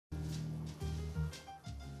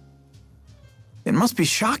must be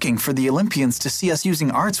shocking for the Olympians to see us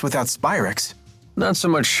using arts without Spyrex. Not so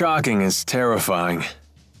much shocking as terrifying.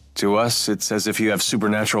 To us, it's as if you have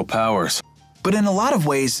supernatural powers. But in a lot of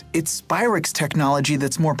ways, it's Spyrex technology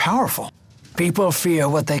that's more powerful. People fear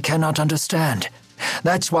what they cannot understand.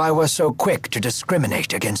 That's why we're so quick to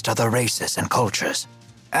discriminate against other races and cultures.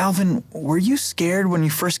 Alvin, were you scared when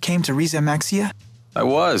you first came to Riza Maxia? I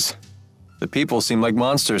was. The people seem like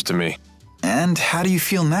monsters to me. And how do you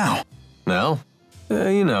feel now? Now?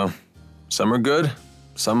 You know, some are good,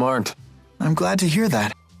 some aren't. I'm glad to hear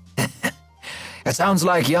that. It sounds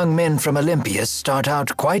like young men from Olympias start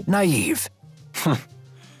out quite naive.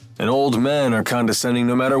 And old men are condescending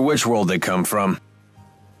no matter which world they come from.